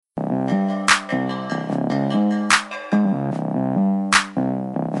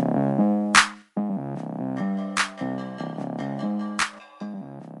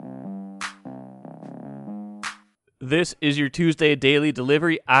This is your Tuesday Daily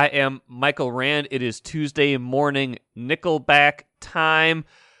Delivery. I am Michael Rand. It is Tuesday morning Nickelback time.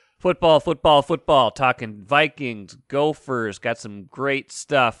 Football. Talking Vikings, Gophers. Got some great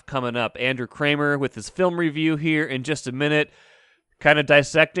stuff coming up. Andrew Kramer with his film review here in just a minute. Kind of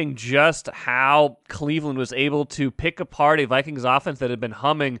dissecting just how Cleveland was able to pick apart a Vikings offense that had been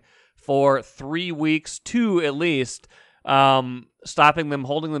humming for 3 weeks, 2 at least, stopping them,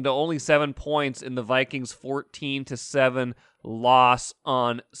 holding them to only 7 points in the Vikings' 14-7 loss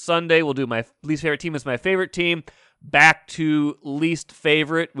on Sunday. We'll do my least favorite team as my favorite team. Back to least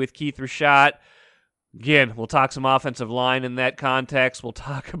favorite with Keith Rashad. Again, we'll talk some offensive line in that context. We'll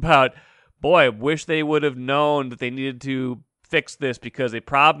talk about, wish they would have known that they needed to fix this, because a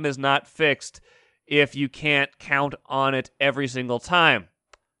problem is not fixed if you can't count on it every single time.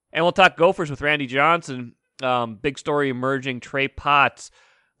 And we'll talk Gophers with Randy Johnson. Big story emerging. Trey Potts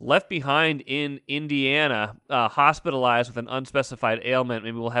left behind in Indiana, hospitalized with an unspecified ailment.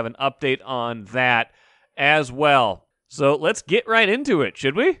 Maybe we'll have an update on that as well. So let's get right into it,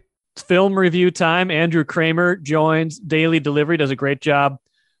 should we? It's film review time. Andrew Kramer joins Daily Delivery, does a great job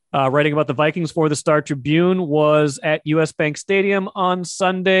writing about the Vikings for the Star Tribune. Was at US Bank Stadium on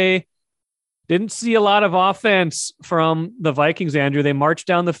Sunday. Didn't see a lot of offense from the Vikings, Andrew. They marched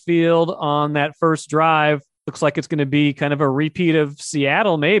down the field on that first drive. Looks like it's going to be kind of a repeat of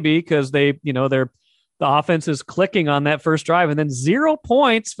Seattle, maybe, because the offense is clicking on that first drive, and then 0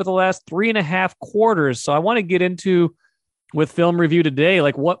 points for the last 3.5 quarters. So I want to get into, with film review today,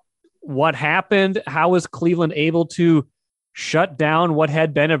 like what happened? How was Cleveland able to shut down what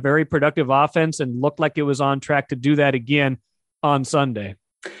had been a very productive offense and looked like it was on track to do that again on Sunday?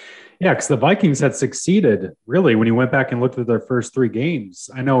 Yeah, because the Vikings had succeeded, really, when you went back and looked at their first 3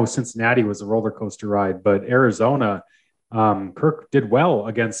 games. I know Cincinnati was a roller coaster ride, but Arizona, Kirk did well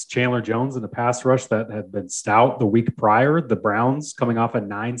against Chandler Jones in a pass rush that had been stout the week prior. The Browns, coming off a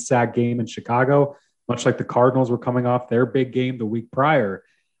 9-sack game in Chicago, much like the Cardinals were coming off their big game the week prior.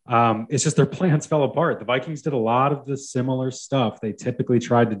 It's just their plans fell apart. The Vikings did a lot of the similar stuff they typically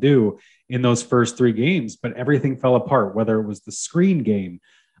tried to do in those first 3 games, but everything fell apart, whether it was the screen game.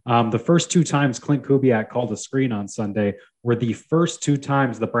 The first 2 times Clint Kubiak called a screen on Sunday were the first 2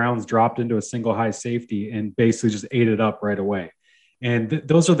 times the Browns dropped into a single high safety and basically just ate it up right away. And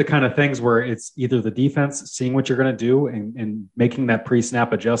those are the kind of things where it's either the defense seeing what you're going to do and making that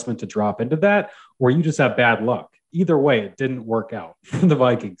pre-snap adjustment to drop into that, or you just have bad luck. Either way, it didn't work out for the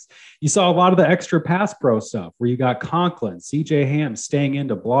Vikings. You saw a lot of the extra pass pro stuff where you got Conklin, CJ Ham staying in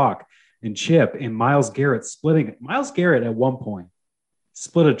to block and chip, and Myles Garrett splitting. Myles Garrett at one point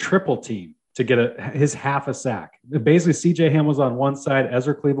split a triple team to get his half a sack. Basically, CJ Ham was on one side,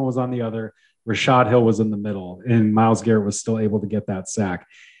 Ezra Cleveland was on the other, Rashad Hill was in the middle, and Myles Garrett was still able to get that sack.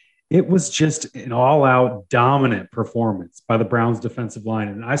 It was just an all-out dominant performance by the Browns defensive line.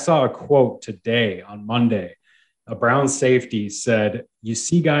 And I saw a quote today on Monday. A Browns safety said, "You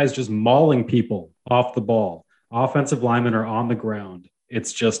see guys just mauling people off the ball. Offensive linemen are on the ground.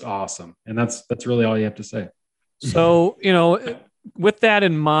 It's just awesome." And that's really all you have to say. So, with that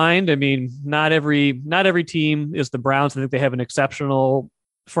in mind, I mean, not every team is the Browns. I think they have an exceptional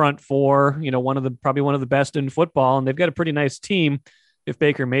front four, probably one of the best in football, and they've got a pretty nice team. If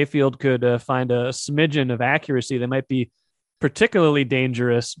Baker Mayfield could find a smidgen of accuracy, they might be particularly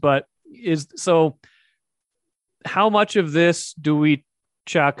dangerous. But how much of this do we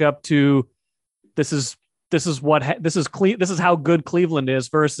chalk up to this is how good Cleveland is,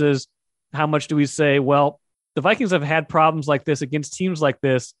 versus how much do we say, well, the Vikings have had problems like this against teams like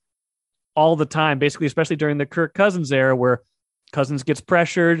this all the time, basically, especially during the Kirk Cousins era, where Cousins gets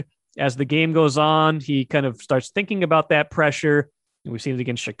pressured. As the game goes on, he kind of starts thinking about that pressure. And we've seen it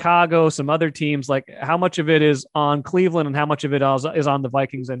against Chicago, some other teams. Like, how much of it is on Cleveland and how much of it is on the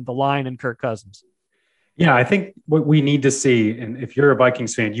Vikings and the line and Kirk Cousins? Yeah, I think what we need to see, and if you're a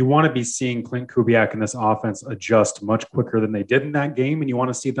Vikings fan, you want to be seeing Clint Kubiak and this offense adjust much quicker than they did in that game. And you want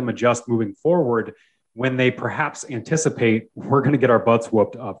to see them adjust moving forward when they perhaps anticipate we're going to get our butts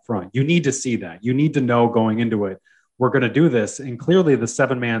whooped up front. You need to see that. You need to know going into it, we're going to do this. And clearly the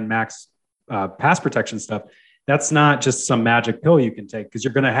 7-man max pass protection stuff, that's not just some magic pill you can take, because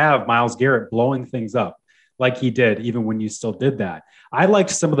you're going to have Myles Garrett blowing things up like he did, even when you still did that. I liked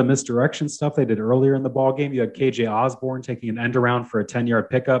some of the misdirection stuff they did earlier in the ball game. You had KJ Osborne taking an end around for a 10-yard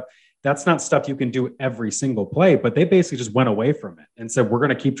pickup. That's not stuff you can do every single play, but they basically just went away from it and said, we're going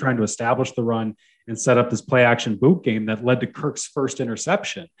to keep trying to establish the run and set up this play action boot game that led to Kirk's first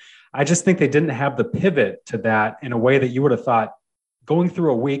interception. I just think they didn't have the pivot to that in a way that you would have thought going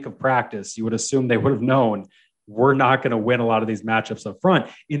through a week of practice, you would assume they would have known we're not going to win a lot of these matchups up front.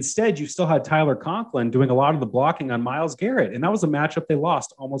 Instead, you still had Tyler Conklin doing a lot of the blocking on Myles Garrett. And that was a matchup they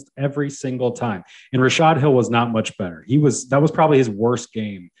lost almost every single time. And Rashad Hill was not much better. That was probably his worst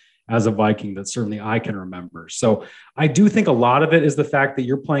game as a Viking that certainly I can remember. So I do think a lot of it is the fact that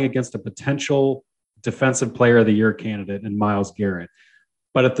you're playing against a potential defensive player of the year candidate in Myles Garrett.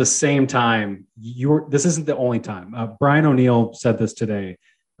 But at the same time, this isn't the only time. Brian O'Neill said this today,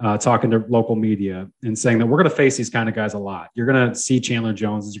 talking to local media and saying that we're going to face these kind of guys a lot. You're going to see Chandler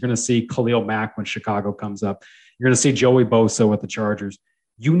Jones. You're going to see Khalil Mack when Chicago comes up. You're going to see Joey Bosa with the Chargers.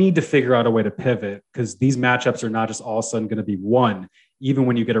 You need to figure out a way to pivot because these matchups are not just all of a sudden going to be won, even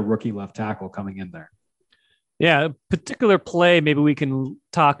when you get a rookie left tackle coming in there. Yeah, a particular play maybe we can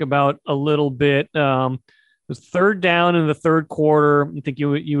talk about a little bit. It was third down in the third quarter. I think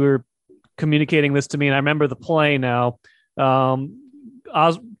you were communicating this to me, and I remember the play now.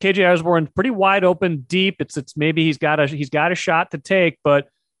 KJ Osborne pretty wide open, deep. It's maybe he's got a shot to take, but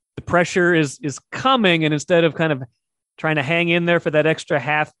the pressure is coming, and instead of kind of trying to hang in there for that extra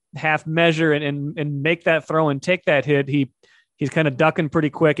half measure and make that throw and take that hit, he's kind of ducking pretty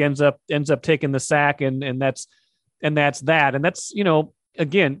quick, ends up taking the sack, and that's that. And that's,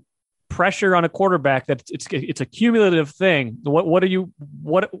 again, pressure on a quarterback, that it's a cumulative thing.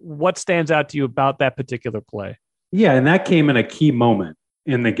 What stands out to you about that particular play? Yeah, and that came in a key moment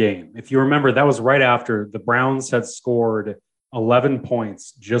in the game. If you remember, that was right after the Browns had scored 11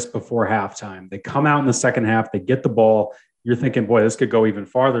 points just before halftime. They come out in the second half, they get the ball. You're thinking, boy, this could go even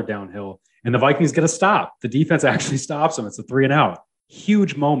farther downhill. And the Vikings get a stop. The defense actually stops them. It's a 3-and-out.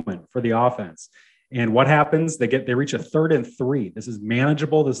 Huge moment for the offense. And what happens? They reach a 3rd and 3. This is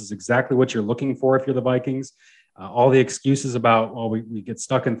manageable. This is exactly what you're looking for if you're the Vikings. All the excuses about, we get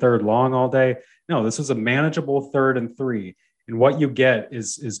stuck in third long all day. No, this was a manageable 3rd and 3. And what you get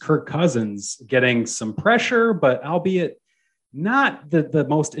is Kirk Cousins getting some pressure, but albeit not the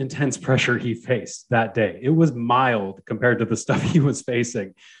most intense pressure he faced that day. It was mild compared to the stuff he was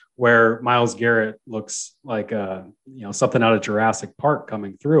facing, where Myles Garrett looks like something out of Jurassic Park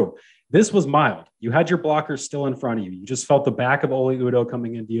coming through. This was mild. You had your blockers still in front of you. You just felt the back of Oli Udoh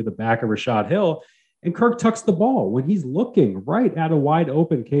coming into you, the back of Rashad Hill, and Kirk tucks the ball when he's looking right at a wide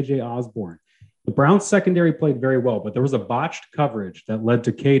open KJ Osborne. The Browns secondary played very well, but there was a botched coverage that led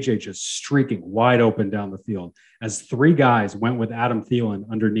to KJ just streaking wide open down the field as 3 guys went with Adam Thielen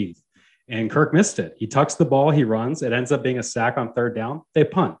underneath. And Kirk missed it. He tucks the ball, he runs. It ends up being a sack on 3rd down. They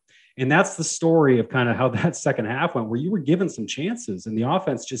punt. And that's the story of kind of how that second half went, where you were given some chances and the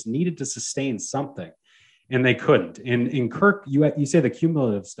offense just needed to sustain something, and they couldn't. And in Kirk, you say the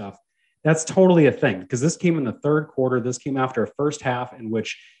cumulative stuff. That's totally a thing, because this came in the third quarter. This came after a first half in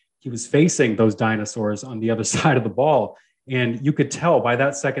which he was facing those dinosaurs on the other side of the ball. And you could tell by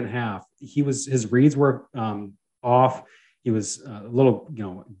that second half, his reads were off. He was a little,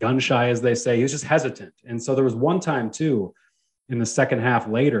 gun shy, as they say. He was just hesitant. And so there was one time too in the second half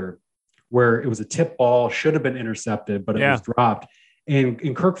later where it was a tip ball, should have been intercepted, but it was dropped.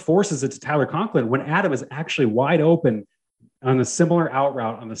 And Kirk forces it to Tyler Conklin when Adam is actually wide open on a similar out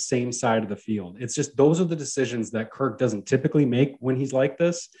route on the same side of the field. It's just, those are the decisions that Kirk doesn't typically make when he's like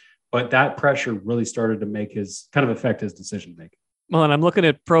this, but that pressure really started to affect his decision making. Well, and I'm looking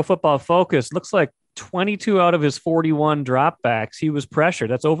at Pro Football Focus. Looks like 22 out of his 41 dropbacks, he was pressured.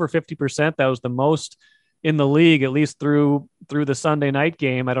 That's over 50%. That was the most in the league, at least through the Sunday night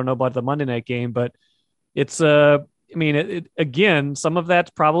game. I don't know about the Monday night game, but it's again, some of that's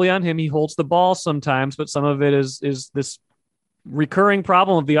probably on him. He holds the ball sometimes, but some of it is this recurring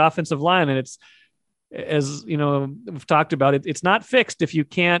problem of the offensive line. And it's, as we've talked about it, it's not fixed if you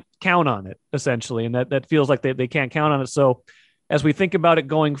can't count on it, essentially. And that feels like they can't count on it. So as we think about it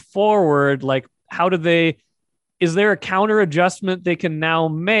going forward, like, is there a counter adjustment they can now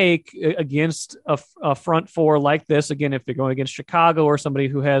make against a front four like this? Again, if they're going against Chicago or somebody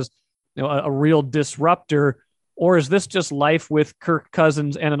who has a real disruptor, or is this just life with Kirk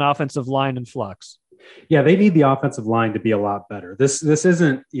Cousins and an offensive line in flux? Yeah, they need the offensive line to be a lot better. This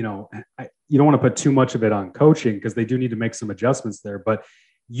isn't, you don't want to put too much of it on coaching, because they do need to make some adjustments there, but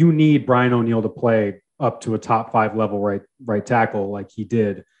you need Brian O'Neill to play up to a top 5 level right tackle like he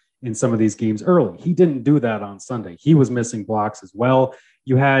did in some of these games early. He didn't do that on Sunday. He was missing blocks as well.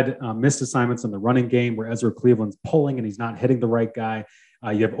 You had missed assignments in the running game where Ezra Cleveland's pulling and he's not hitting the right guy.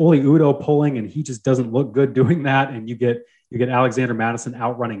 You have Oli Udoh pulling and he just doesn't look good doing that. And you get Alexander Madison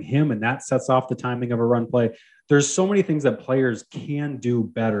outrunning him, and that sets off the timing of a run play. There's so many things that players can do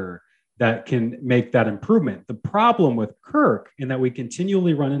better that can make that improvement. The problem with Kirk, and that we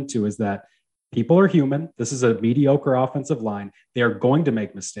continually run into, is that people are human. This is a mediocre offensive line. They are going to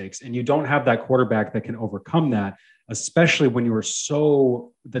make mistakes, and you don't have that quarterback that can overcome that, especially when you are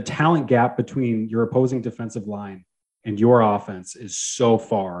the talent gap between your opposing defensive line and your offense is so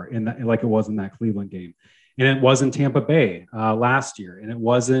far like it was in that Cleveland game. And it was in Tampa Bay last year, and it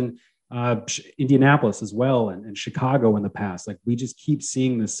was in Indianapolis as well, and Chicago in the past. Like, we just keep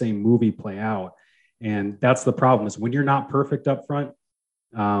seeing the same movie play out. And that's the problem, is when you're not perfect up front,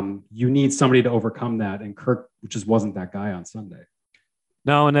 you need somebody to overcome that. And Kirk just wasn't that guy on Sunday.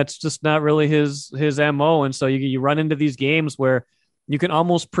 No, and that's just not really his MO. And so you run into these games where you can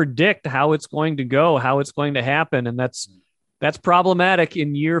almost predict how it's going to go, how it's going to happen. And that's problematic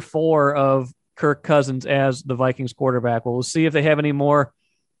in year 4 of Kirk Cousins as the Vikings quarterback. Well, we'll see if they have any more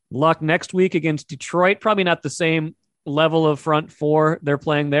luck next week against Detroit. Probably not the same level of front four they're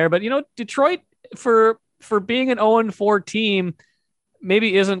playing there, but Detroit, for being an 0-4 team,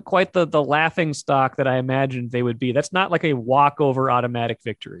 maybe isn't quite the laughing stock that I imagined they would be. That's not like a walkover automatic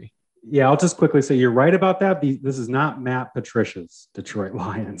victory. Yeah, I'll just quickly say you're right about that. This is not Matt Patricia's Detroit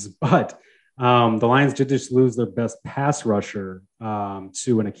Lions, but the Lions did just lose their best pass rusher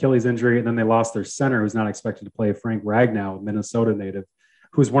to an Achilles injury, and then they lost their center, who's not expected to play, Frank Ragnow, a Minnesota native,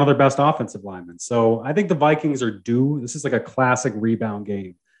 who's one of their best offensive linemen. So I think the Vikings are due. This is like a classic rebound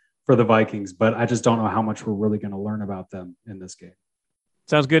game for the Vikings, but I just don't know how much we're really going to learn about them in this game.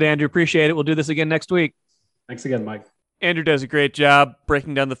 Sounds good, Andrew. Appreciate it. We'll do this again next week. Thanks again, Mike. Andrew does a great job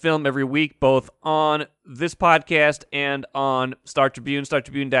breaking down the film every week, both on this podcast and on Star Tribune,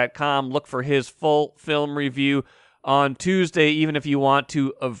 StarTribune.com. Look for his full film review on Tuesday, even if you want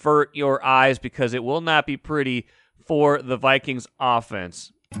to avert your eyes, because it will not be pretty for the Vikings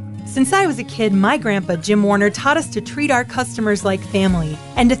offense. Since I was a kid, my grandpa, Jim Warner, taught us to treat our customers like family.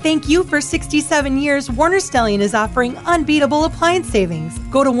 And to thank you for 67 years, Warner Stellian is offering unbeatable appliance savings.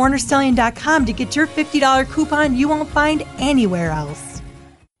 Go to WarnerStellian.com to get your $50 coupon you won't find anywhere else.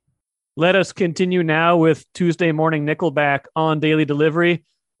 Let us continue now with Tuesday Morning Nickelback on Daily Delivery.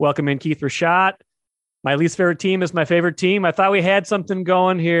 Welcome in Keith Rashad. My least favorite team is my favorite team. I thought we had something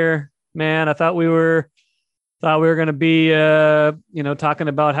going here, man. I thought we were going to be, talking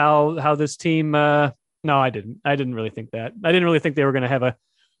about how this team. No, I didn't. I didn't really think that. I didn't really think they were going to have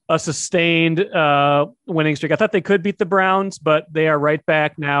a sustained winning streak. I thought they could beat the Browns, but they are right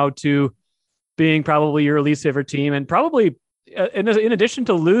back now to being probably your least favorite team, and probably in addition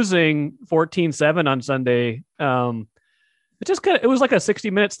to losing 14-7 on Sunday. It was like a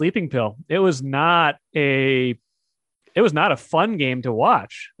 60-minute sleeping pill. It was not a fun game to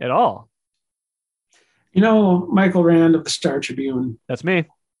watch at all. Michael Rand of the Star Tribune. That's me.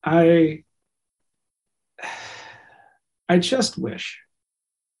 I just wish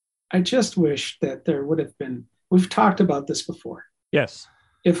that there would have been, we've talked about this before. Yes.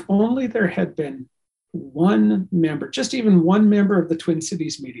 If only there had been one member, just even one member of the Twin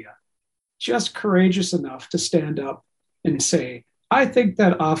Cities media, just courageous enough to stand up and say, I think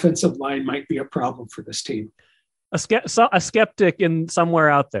that offensive line might be a problem for this team. A skeptic in somewhere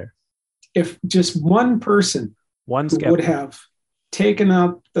out there. If just one person would have taken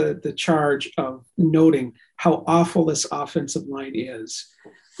up the charge of noting how awful this offensive line is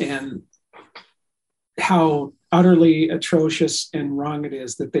and how utterly atrocious and wrong it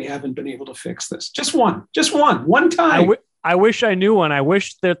is that they haven't been able to fix this. Just one time. I wish I knew one. I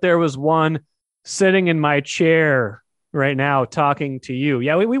wish that there was one sitting in my chair right now talking to you.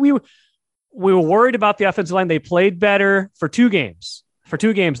 Yeah, we were worried about the offensive line. They played better for 2 games. For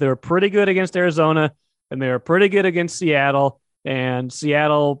 2 games, they were pretty good against Arizona, and they were pretty good against Seattle. And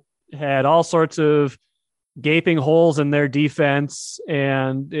Seattle had all sorts of gaping holes in their defense,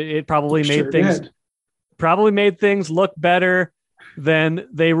 and it probably made things look better than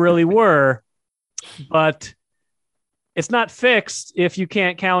they really were. But it's not fixed if you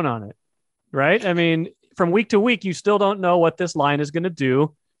can't count on it, right? I mean, from week to week, you still don't know what this line is going to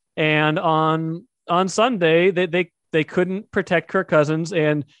do. And on Sunday, they couldn't protect Kirk Cousins,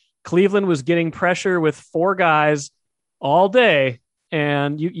 and Cleveland was getting pressure with 4 guys all day.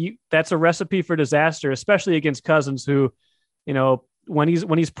 And that's a recipe for disaster, especially against Cousins, who, when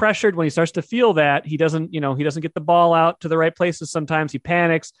he's pressured, when he starts to feel that, he doesn't get the ball out to the right places. Sometimes he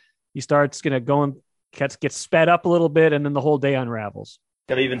panics. He starts gets sped up a little bit, and then the whole day unravels.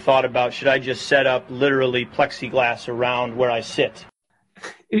 I've even thought about, should I just set up literally plexiglass around where I sit?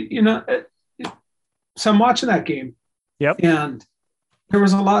 So I'm watching that game. Yep. And there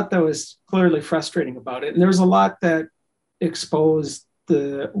was a lot that was clearly frustrating about it. And there was a lot that exposed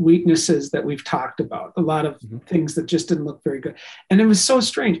the weaknesses that we've talked about, a lot of things that just didn't look very good. And it was so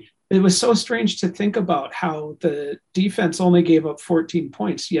strange. it was so strange to think about how the defense only gave up 14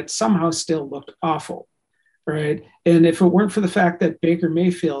 points, yet somehow still looked awful, right? And if it weren't for the fact that Baker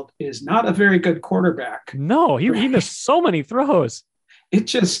Mayfield is not a very good quarterback. No, he missed so many throws.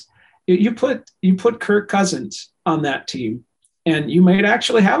 You put Kirk Cousins on that team, and you might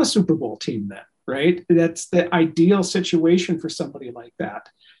actually have a Super Bowl team then, right? That's the ideal situation for somebody like that.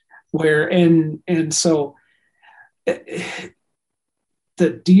 So the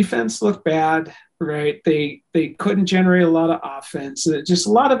defense looked bad, right? They couldn't generate a lot of offense. Just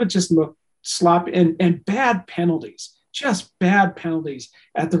a lot of it just looked sloppy and bad penalties, just bad penalties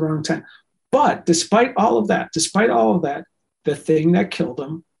at the wrong time. But despite all of that, the thing that killed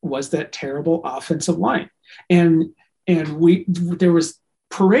them was that terrible offensive line. And there was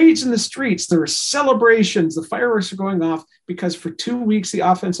parades in the streets, there were celebrations, the fireworks were going off because for 2 weeks the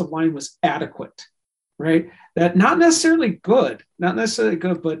offensive line was adequate, right? That not necessarily good,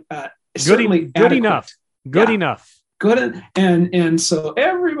 but certainly good enough. Good. And so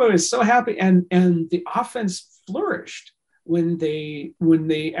everybody was so happy, and the offense flourished when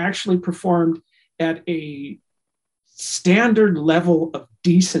they actually performed at a standard level of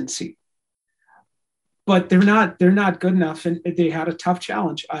decency. But they're not good enough, and they had a tough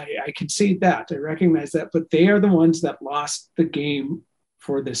challenge. I concede that. I recognize that, but they are the ones that lost the game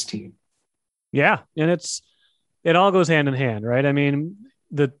for this team. Yeah, and it all goes hand in hand, right? I mean,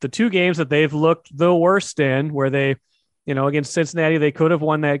 the two games that they've looked the worst in, where they, against Cincinnati, they could have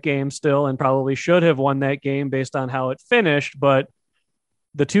won that game still and probably should have won that game based on how it finished. But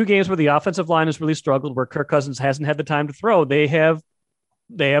the two games where the offensive line has really struggled, where Kirk Cousins hasn't had the time to throw, they have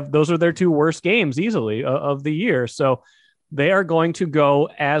those are their two worst games easily of the year. So they are going to go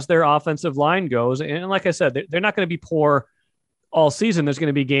as their offensive line goes. And like I said, they're not going to be poor all season. There's going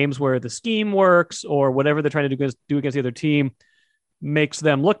to be games where the scheme works or whatever they're trying to do against the other team makes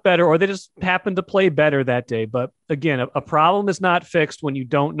them look better, or they just happen to play better that day. But again, a problem is not fixed when you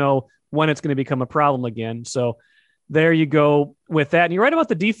don't know when it's going to become a problem again. So there you go with that. And you're right about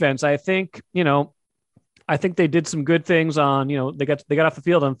the defense. I think they did some good things on, they got off the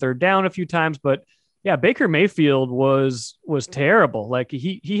field on third down a few times, but yeah, Baker Mayfield was terrible. Like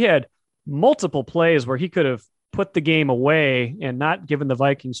he had multiple plays where he could have put the game away and not given the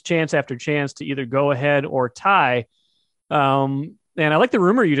Vikings chance after chance to either go ahead or tie. And I like the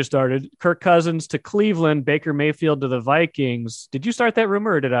rumor you just started: Kirk Cousins to Cleveland, Baker Mayfield to the Vikings. Did you start that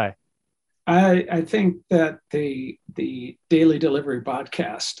rumor or did I? I think that the Daily Delivery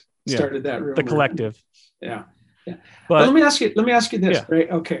podcast started that rumor. The collective. Yeah. But let me ask you this,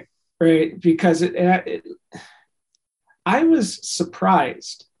 right? Okay. Right. Because I was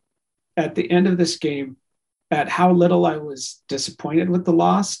surprised at the end of this game at how little I was disappointed with the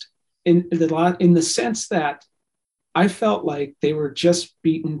loss in the sense that I felt like they were just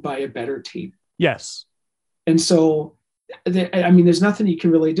beaten by a better team. Yes. And so, there's nothing you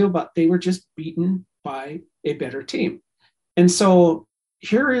can really do about. They were just beaten by a better team. And so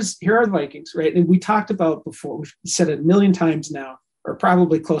here are the Vikings, right? And we talked about before, we've said it a million times now, or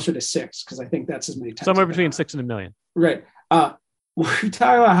probably closer to 6, because I think that's as many times. Somewhere between 6 and a million. Right. We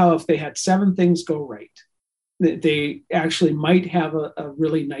talk about how if they had 7 things go right, they actually might have a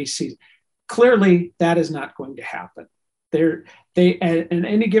really nice season. Clearly, that is not going to happen. They at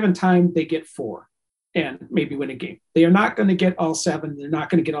any given time, they get 4 and maybe win a game. They are not going to get all 7. They're not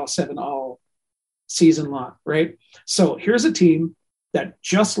going to get all 7 all season long, right? So here's a team that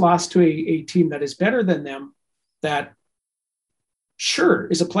just lost to a team that is better than them, that sure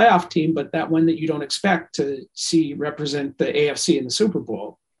is a playoff team, but that one that you don't expect to see represent the AFC in the Super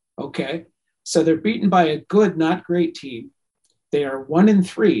Bowl. Okay. So they're beaten by a good, not great team. They are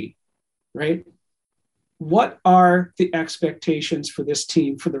 1-3, right? What are the expectations for this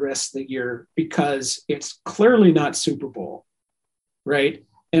team for the rest of the year? Because it's clearly not Super Bowl, right?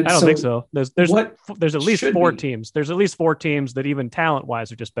 And I don't think so. There's at least 4 teams. There's at least 4 teams that even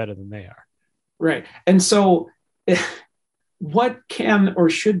talent-wise are just better than they are. Right. And so what can or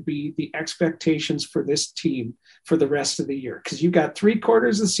should be the expectations for this team for the rest of the year? Because you've got 3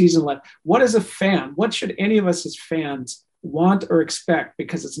 quarters of the season left. What is a fan? What should any of us as fans want or expect?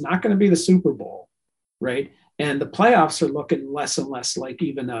 Because it's not going to be the Super Bowl, right? And the playoffs are looking less and less like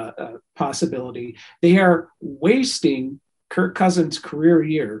even a possibility. They are wasting Kirk Cousins' career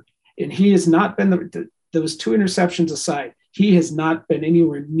year, and he has not been those 2 interceptions aside, he has not been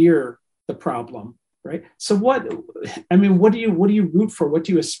anywhere near the problem, right? So what do you root for? What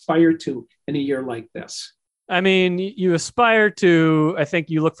do you aspire to in a year like this? I mean, you aspire to, I think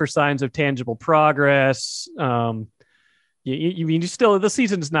you look for signs of tangible progress. you still, the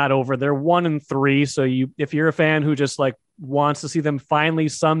season's not over. They're 1-3. So if you're a fan who just like wants to see them finally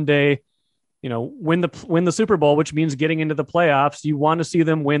someday, win the Super Bowl, which means getting into the playoffs, you want to see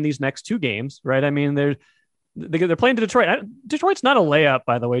them win these next 2 games, right? I mean, they're playing to Detroit. Detroit's not a layup,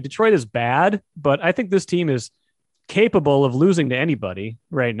 by the way. Detroit is bad, but I think this team is capable of losing to anybody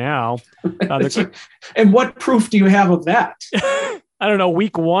right now. And what proof do you have of that? I don't know.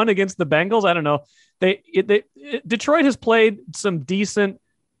 Week 1 against the Bengals. I don't know. Detroit has played some decent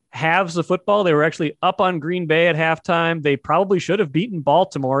halves of football. They were actually up on Green Bay at halftime. They probably should have beaten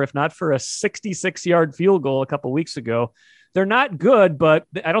Baltimore if not for a 66-yard field goal a couple weeks ago. They're not good, but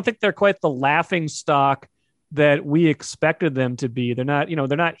I don't think they're quite the laughing stock that we expected them to be. They're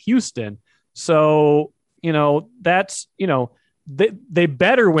not Houston. So, that's, they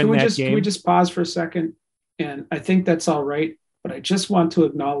better win that game. Can we just pause for a second? And I think that's all right. But I just want to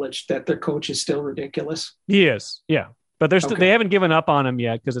acknowledge that their coach is still ridiculous. He is. Yeah. But they haven't given up on him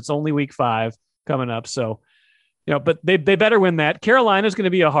yet because it's only week 5 coming up. So, but they better win that. Carolina's going to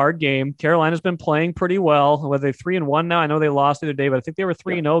be a hard game. Carolina's been playing pretty well. Whether they're 3-1 now, I know they lost the other day, but I think they were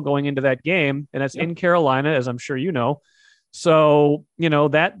 3-0 going into that game. And that's in Carolina, as I'm sure you know. So,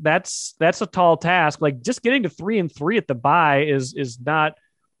 that's a tall task. Like just getting to 3-3 at the bye is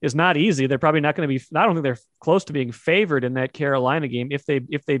not easy. They're probably not going to be, I don't think they're close to being favored in that Carolina game if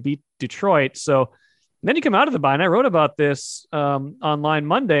they beat Detroit. So then you come out of the bye, and I wrote about this online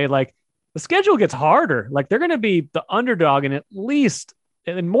Monday, like the schedule gets harder. Like they're going to be the underdog in at least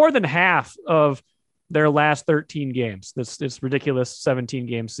in more than half of their last 13 games. This ridiculous 17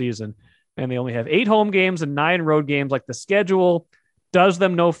 game season. And they only have 8 home games and 9 road games. Like the schedule does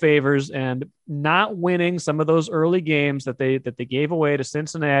them no favors, and not winning some of those early games that they gave away to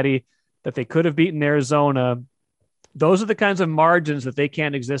Cincinnati, that they could have beaten Arizona. Those are the kinds of margins that they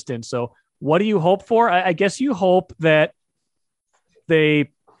can't exist in. So what do you hope for? I guess you hope that you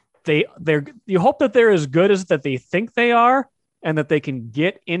hope that they're as good as that they think they are, and that they can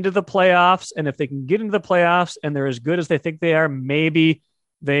get into the playoffs. And if they can get into the playoffs and they're as good as they think they are, maybe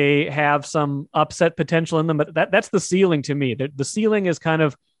they have some upset potential in them, but that's the ceiling to me. The ceiling is kind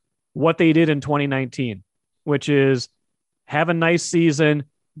of what they did in 2019, which is have a nice season,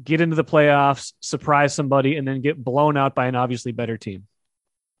 get into the playoffs, surprise somebody, and then get blown out by an obviously better team.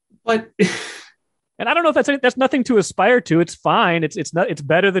 But and I don't know if that's nothing to aspire to. It's fine. It's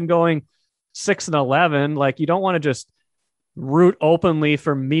better than going 6-11. Like you don't want to just root openly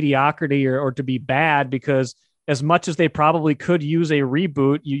for mediocrity or to be bad, because as much as they probably could use a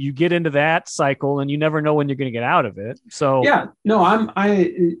reboot, you get into that cycle and you never know when you're going to get out of it. So yeah, no,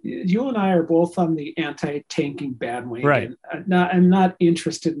 you and I are both on the anti-tanking bandwagon. Right. I'm not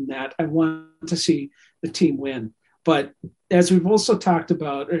interested in that. I want to see the team win. But as we've also talked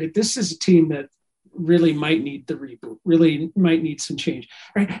about, right, this is a team that really might need the reboot, really might need some change.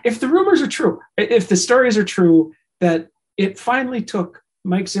 Right? If the rumors are true, if the stories are true, that it finally took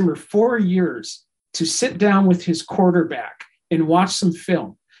Mike Zimmer 4 years to sit down with his quarterback and watch some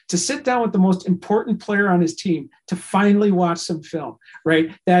film, to sit down with the most important player on his team to finally watch some film,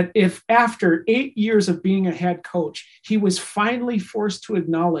 right? That if after 8 years of being a head coach, he was finally forced to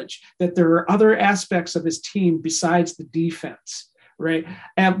acknowledge that there are other aspects of his team besides the defense, right?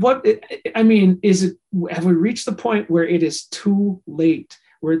 And have we reached the point where it is too late,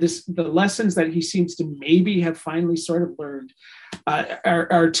 where the lessons that he seems to maybe have finally sort of learned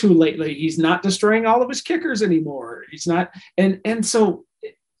are too late? Like he's not destroying all of his kickers anymore. He's not, and so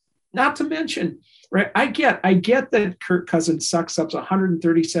not to mention, right? I get that Kirk Cousins sucks up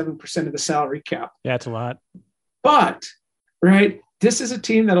 137% of the salary cap. Yeah, it's a lot. But right, this is a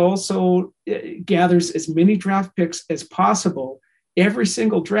team that also gathers as many draft picks as possible every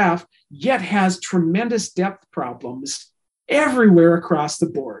single draft, yet has tremendous depth problems everywhere across the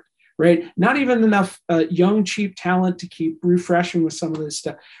board. Right? Not even enough young, cheap talent to keep refreshing with some of this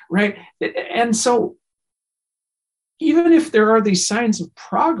stuff. Right? And so even if there are these signs of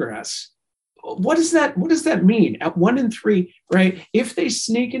progress, what does that mean at 1-3, right? If they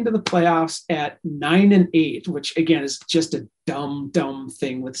sneak into the playoffs at 9-8, which again is just a dumb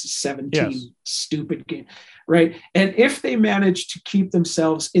thing with 17 stupid game, right? And if they manage to keep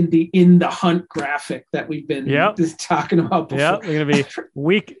themselves in the hunt graphic that we've been talking about before. Yeah, we're gonna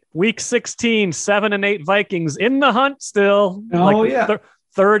be week 16, 7-8 Vikings in the hunt still. Oh,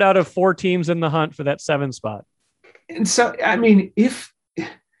 third out of 4 teams in the hunt for that 7 spot. And so, I mean, if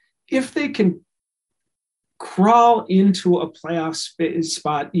they can crawl into a playoff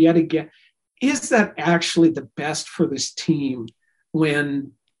spot yet again, is that actually the best for this team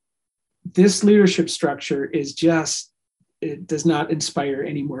when this leadership structure is just it does not inspire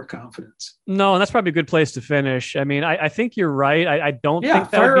any more confidence. No, and that's probably a good place to finish. I mean, I think you're right. I don't think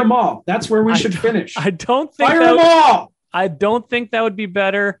that fire them all. That's where we should finish. I don't think fire them all. I don't think that would be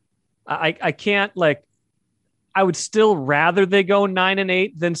better. I can't I would still rather they go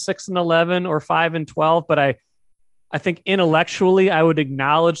 9-8 than 6-11 or 5-12. But I think intellectually I would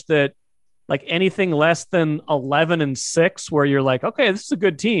acknowledge that anything less than 11-6, where you're like, okay, this is a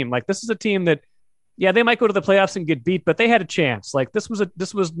good team. This is a team that, yeah, they might go to the playoffs and get beat, but they had a chance. This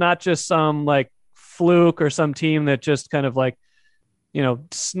was not just some fluke or some team that just kind of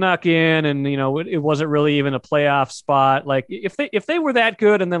snuck in and, it wasn't really even a playoff spot. If they were that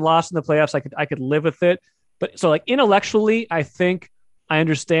good and then lost in the playoffs, I could live with it. But so intellectually, I think I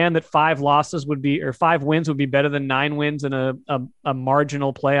understand that 5 wins would be better than 9 wins in a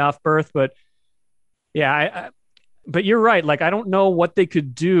marginal playoff berth. But yeah, but you're right. I don't know what they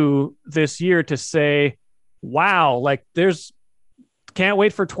could do this year to say, wow, can't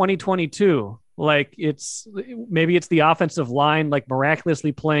wait for 2022. Maybe it's the offensive line,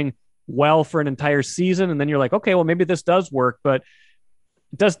 miraculously playing well for an entire season. And then you're like, okay, well, maybe this does work, but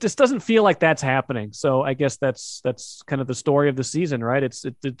this doesn't feel like that's happening. So I guess that's kind of the story of the season, right?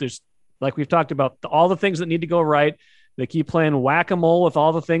 There's, like we've talked about, all the things that need to go right. They keep playing whack-a-mole with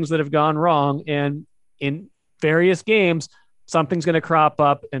all the things that have gone wrong. And in various games, something's going to crop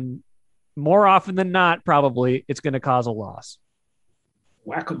up, and more often than not, probably it's going to cause a loss.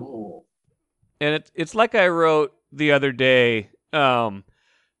 Whack-a-mole. And it's like I wrote the other day. The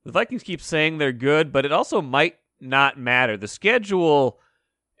Vikings keep saying they're good, but it also might not matter. The schedule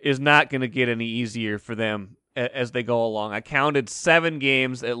is not going to get any easier for them as they go along. I counted 7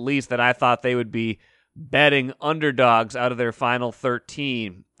 games at least that I thought they would be betting underdogs out of their final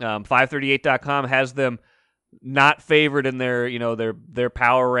 13. 538.com has them not favored in their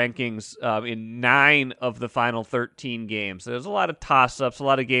power rankings in 9 of the final 13 games. So there's a lot of toss-ups, a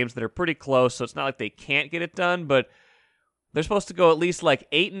lot of games that are pretty close, so it's not like they can't get it done, but they're supposed to go at least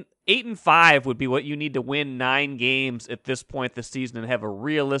 8-5 would be what you need to win 9 games at this point this season and have a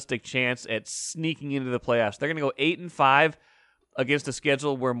realistic chance at sneaking into the playoffs. They're going to go 8-5 against a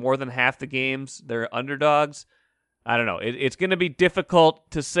schedule where more than half the games they're underdogs. I don't know. It's going to be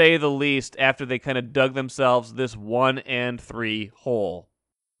difficult, to say the least, after they kind of dug themselves this 1-3 hole.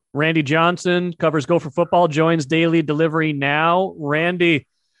 Randy Johnson covers Gopher football, joins Daily Delivery now. Randy,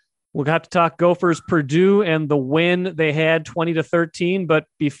 we'll have to talk Gophers Purdue and the win they had 20-13. But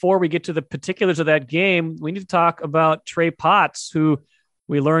before we get to the particulars of that game, we need to talk about Trey Potts, who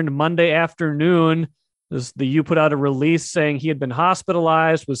we learned Monday afternoon. The U put out a release saying he had been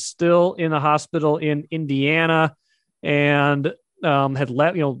hospitalized, was still in the hospital in Indiana, and had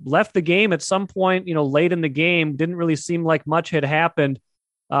left the game at some point, late in the game. Didn't really seem like much had happened.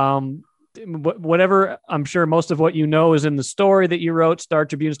 Whatever, I'm sure most of what is in the story that you wrote, Star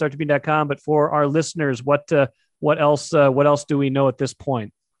Tribune, StarTribune.com. But for our listeners, what else do we know at this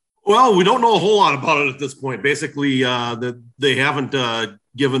point? Well, we don't know a whole lot about it at this point. Basically, that they haven't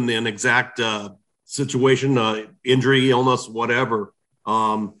given an exact situation, injury, illness, whatever.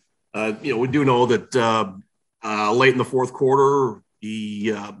 We do know that late in the fourth quarter,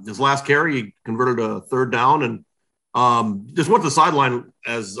 his last carry, he converted a third down and just went to the sideline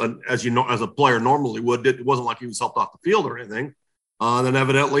as a player normally would. It wasn't like he was helped off the field or anything. Then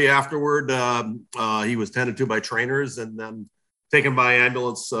evidently afterward, he was tended to by trainers and then taken by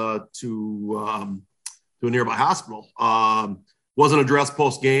ambulance to a nearby hospital. Wasn't addressed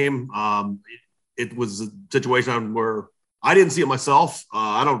post game. It was a situation where I didn't see it myself.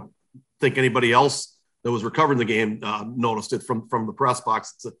 I don't think anybody else that was recovering the game noticed it from the press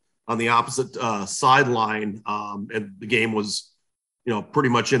box. It's on the opposite sideline, and the game was, pretty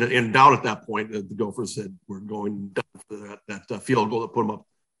much in doubt at that point. The Gophers were going down for that field goal that put them up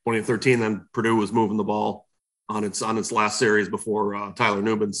 20-13. Then Purdue was moving the ball on its last series before Tyler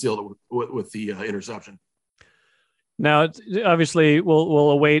Newman sealed it with the interception. Now, obviously, we'll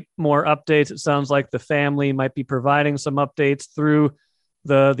await more updates. It sounds like the family might be providing some updates through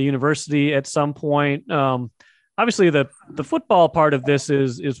the university at some point. Obviously, the football part of this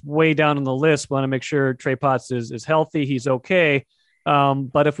is way down on the list. We want to make sure Trey Potts is healthy, he's okay.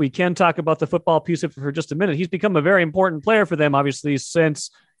 But if we can talk about the football piece of it for just a minute, he's become a very important player for them, obviously, since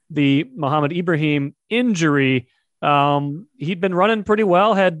the Mohamed Ibrahim injury. He'd been running pretty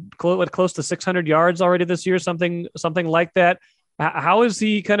well, had close to 600 yards already this year, something like that. How has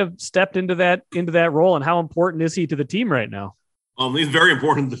he kind of stepped into that role, and how important is he to the team right now? He's very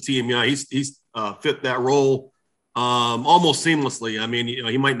important to the team. Yeah, he's fit that role almost seamlessly. I mean,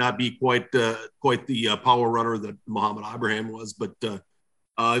 he might not be quite the power runner that Mohamed Ibrahim was, but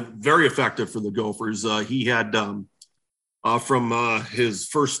very effective for the Gophers. He had from his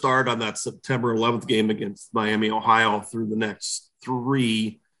first start on that September 11th game against Miami, Ohio, through the next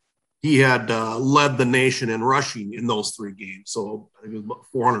 3. He had led the nation in rushing in those 3 games. So I think it was about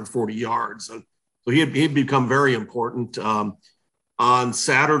 440 yards. And so he'd become very important. On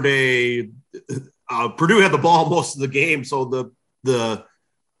Saturday, Purdue had the ball most of the game. So the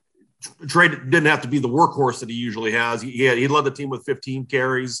Trey didn't have to be the workhorse that he usually has. He led the team with 15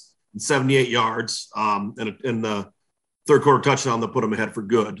 carries and 78 yards, and the third quarter touchdown that put him ahead for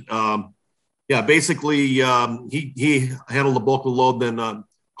good. Basically, he handled the bulk of the load. Then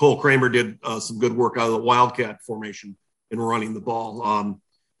Cole Kramer did some good work out of the Wildcat formation in running the ball.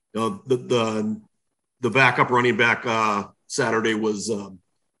 The backup running back Saturday was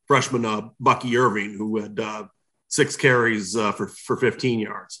freshman Bucky Irving, who had 6 carries for 15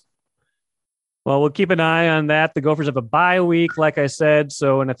 yards. Well, we'll keep an eye on that. The Gophers have a bye week, like I said.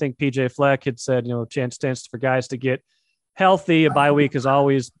 So, and I think PJ Fleck had said, chance for guys to get healthy. A bye week is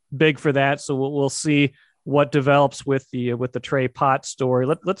always big for that. So we'll see what develops with the Trey Potts story.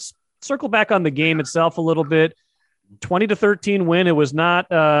 Let's circle back on the game itself a little bit. 20-13 win. It was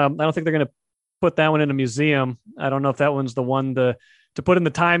not. I don't think they're going to put that one in a museum. I don't know if that one's the one to put in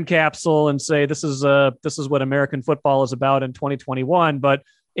the time capsule and say this is what American football is about in 2021. But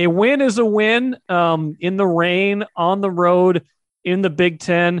a win is a win, in the rain, on the road, in the Big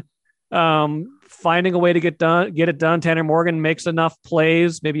Ten, finding a way to get it done. Tanner Morgan makes enough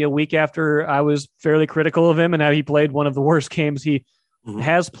plays, maybe a week after I was fairly critical of him and how he played one of the worst games he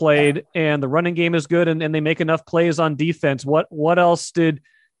has played, and the running game is good, and they make enough plays on defense. What else did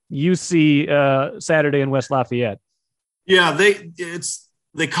you see Saturday in West Lafayette? Yeah,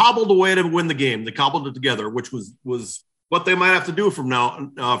 they cobbled a way to win the game. They cobbled it together, which was what they might have to do from now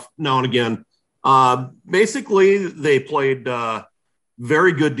and again. Basically, they played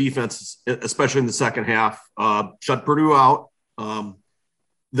very good defense, especially in the second half. Shut Purdue out.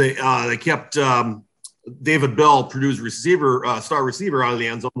 They kept David Bell, Purdue's star receiver, out of the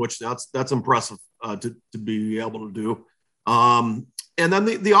end zone, which that's impressive to be able to do. And then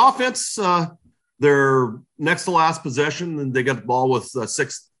the offense, their next to last possession, and they got the ball with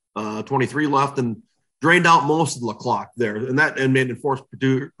 6:23 left and drained out most of the clock there, and made it force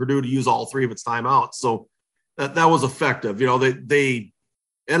Purdue to use all 3 of its timeouts. So that was effective. They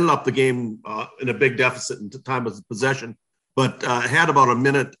ended up the game in a big deficit in time of possession, but had about a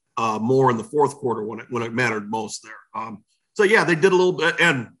minute more in the fourth quarter when it mattered most there. They did a little bit,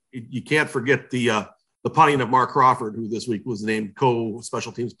 and you can't forget the punting of Mark Crawford, who this week was named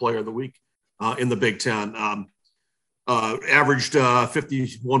co-special teams player of the week in the Big Ten. Averaged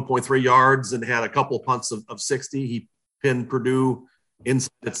 51.3 yards and had a couple of punts of 60. He pinned Purdue inside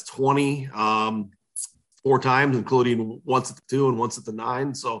its 20 4 times, including once at the 2 and once at the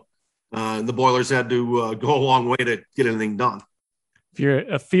 9. So the Boilers had to go a long way to get anything done. If you're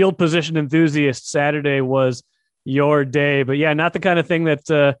a field position enthusiast, Saturday was your day. But yeah, not the kind of thing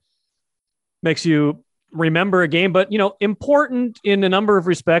that makes you remember a game, but important in a number of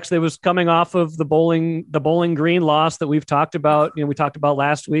respects. They was coming off of the Bowling Green loss that we've talked about. We talked about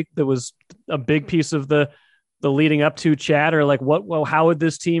last week. That was a big piece of the leading up to chatter. Like, how would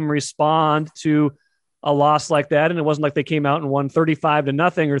this team respond to a loss like that? And it wasn't like they came out and won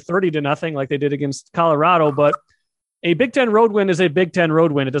 35-0 or 30-0 like they did against Colorado. But a Big Ten road win is a Big Ten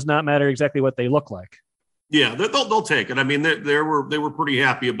road win. It does not matter exactly what they look like. Yeah, they'll take it. I mean, they were pretty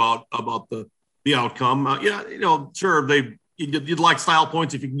happy about the outcome. Sure, you'd like style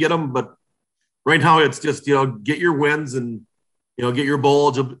points if you can get them, but right now it's just get your wins and get your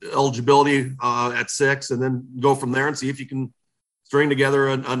bowl eligibility at 6, and then go from there and see if you can string together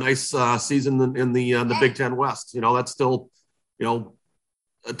a nice season in the Big Ten West. That's still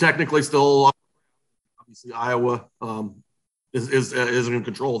technically still obviously Iowa is in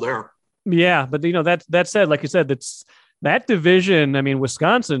control there. Yeah, but that said, like you said, that division. I mean,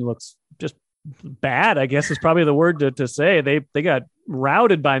 Wisconsin looks just bad, I guess is probably the word to say. They got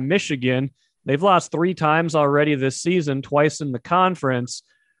routed by Michigan. They've lost 3 times already this season, twice in the conference.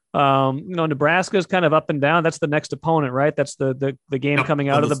 Nebraska's kind of up and down. That's the next opponent, right? That's the game coming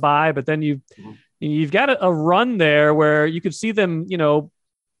out of the bye. But then you've got a run there where you could see them,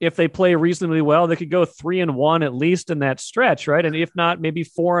 if they play reasonably well, they could go 3-1 at least in that stretch, right? And if not, maybe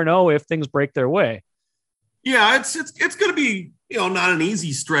 4-0 if things break their way. Yeah, it's going to be not an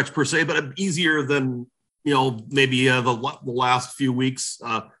easy stretch per se, but easier than maybe the last few weeks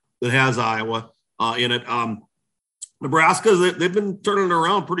that has Iowa in it. Nebraska, they've been turning it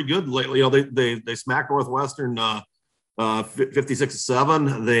around pretty good lately. They smacked Northwestern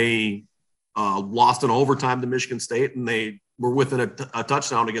 56-7. They lost in overtime to Michigan State, and they were within a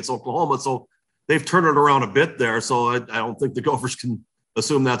touchdown against Oklahoma. So they've turned it around a bit there. So I don't think the Gophers can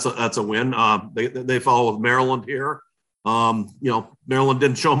assume that's a win. They follow with Maryland here. Maryland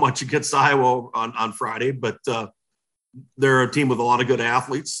didn't show much against Iowa on Friday, but they're a team with a lot of good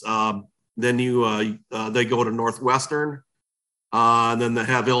athletes. Then they go to Northwestern, and then they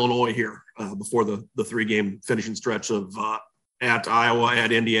have Illinois here before the 3-game finishing stretch of at Iowa,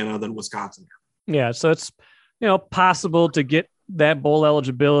 at Indiana, then Wisconsin. Yeah, so it's possible to get that bowl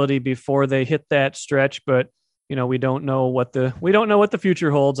eligibility before they hit that stretch, but we don't know what the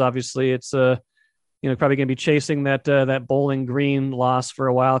future holds. Obviously, it's probably going to be chasing that Bowling Green loss for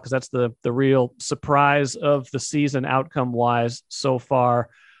a while, because that's the real surprise of the season outcome wise so far.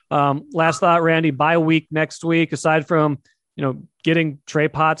 Last thought, Randy, bye week next week. Aside from getting Trey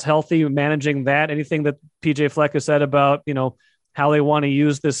Potts healthy, managing that, anything that PJ Fleck has said about how they want to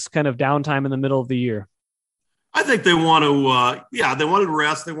use this kind of downtime in the middle of the year? I think they want to, they want to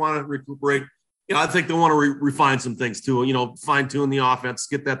rest. They want to recuperate. I think they want to refine some things too. Fine tune the offense,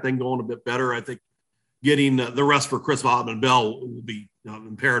 get that thing going a bit better. I think getting the rest for Chris Autman-Bell will be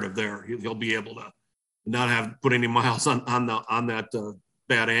imperative there. He'll be able to not have put any miles on that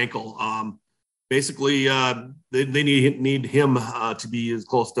bad ankle. Basically, they need him to be as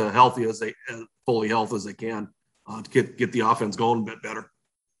close to healthy as fully healthy as they can to get the offense going a bit better.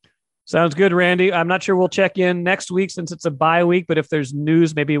 Sounds good, Randy. I'm not sure we'll check in next week since it's a bye week, but if there's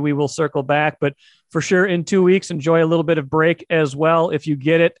news, maybe we will circle back. But for sure, in 2 weeks, enjoy a little bit of break as well if you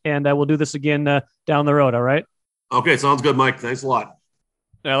get it, and we'll do this again down the road, all right? Okay, sounds good, Mike. Thanks a lot.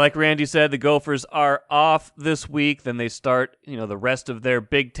 Now, like Randy said, the Gophers are off this week. Then they start, the rest of their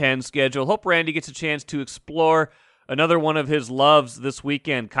Big Ten schedule. Hope Randy gets a chance to explore another one of his loves this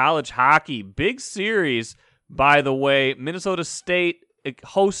weekend, college hockey. Big series, by the way. Minnesota State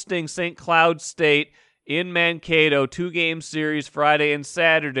hosting St. Cloud State in Mankato. 2-game series Friday and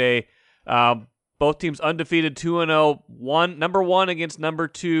Saturday. Both teams undefeated, 2-0. Number 1 against number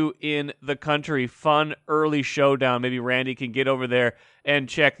 2 in the country. Fun early showdown. Maybe Randy can get over there and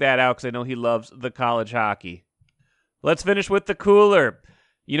check that out, because I know he loves the college hockey. Let's finish with the cooler.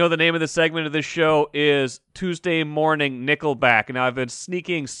 The name of the segment of this show is Tuesday Morning Nickelback. Now, I've been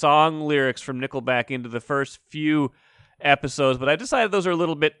sneaking song lyrics from Nickelback into the first few episodes, but I decided those are a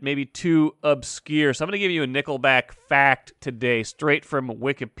little bit maybe too obscure. So I'm going to give you a Nickelback fact today, straight from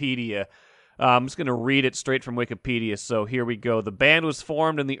Wikipedia. I'm just going to read it straight from Wikipedia, so here we go. The band was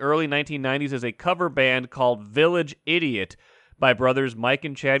formed in the early 1990s as a cover band called Village Idiot by brothers Mike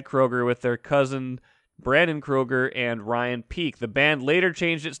and Chad Kroeger with their cousin Brandon Kroeger and Ryan Peake. The band later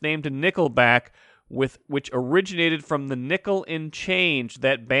changed its name to Nickelback, which originated from the nickel and change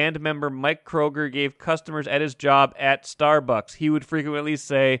that band member Mike Kroeger gave customers at his job at Starbucks. He would frequently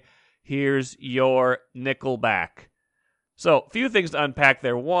say, "Here's your Nickelback." So, a few things to unpack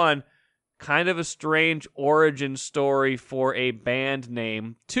there. One, kind of a strange origin story for a band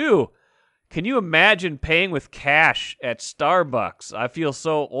name. 2, can you imagine paying with cash at Starbucks? I feel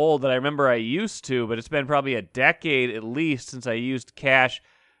so old that I remember I used to, but it's been probably a decade at least since I used cash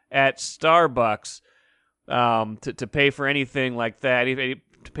at Starbucks to pay for anything like that, even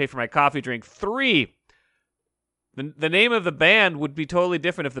to pay for my coffee drink. 3, the name of the band would be totally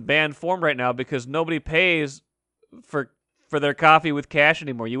different if the band formed right now, because nobody pays for their coffee with cash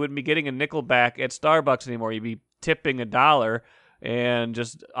anymore. You wouldn't be getting a Nickelback at Starbucks anymore. You'd be tipping $1 and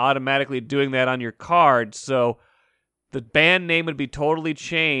just automatically doing that on your card. So the band name would be totally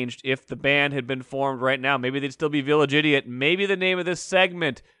changed if the band had been formed right now. Maybe they'd still be Village Idiot. Maybe the name of this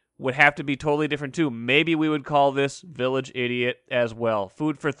segment would have to be totally different too. Maybe we would call this Village Idiot as well.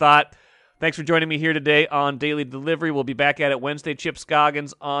 Food for thought. Thanks for joining me here today on Daily Delivery. We'll be back at it Wednesday. Chip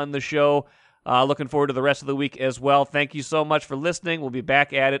Scoggins on the show. Looking forward to the rest of the week as well. Thank you so much for listening. We'll be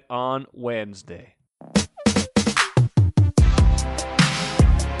back at it on Wednesday.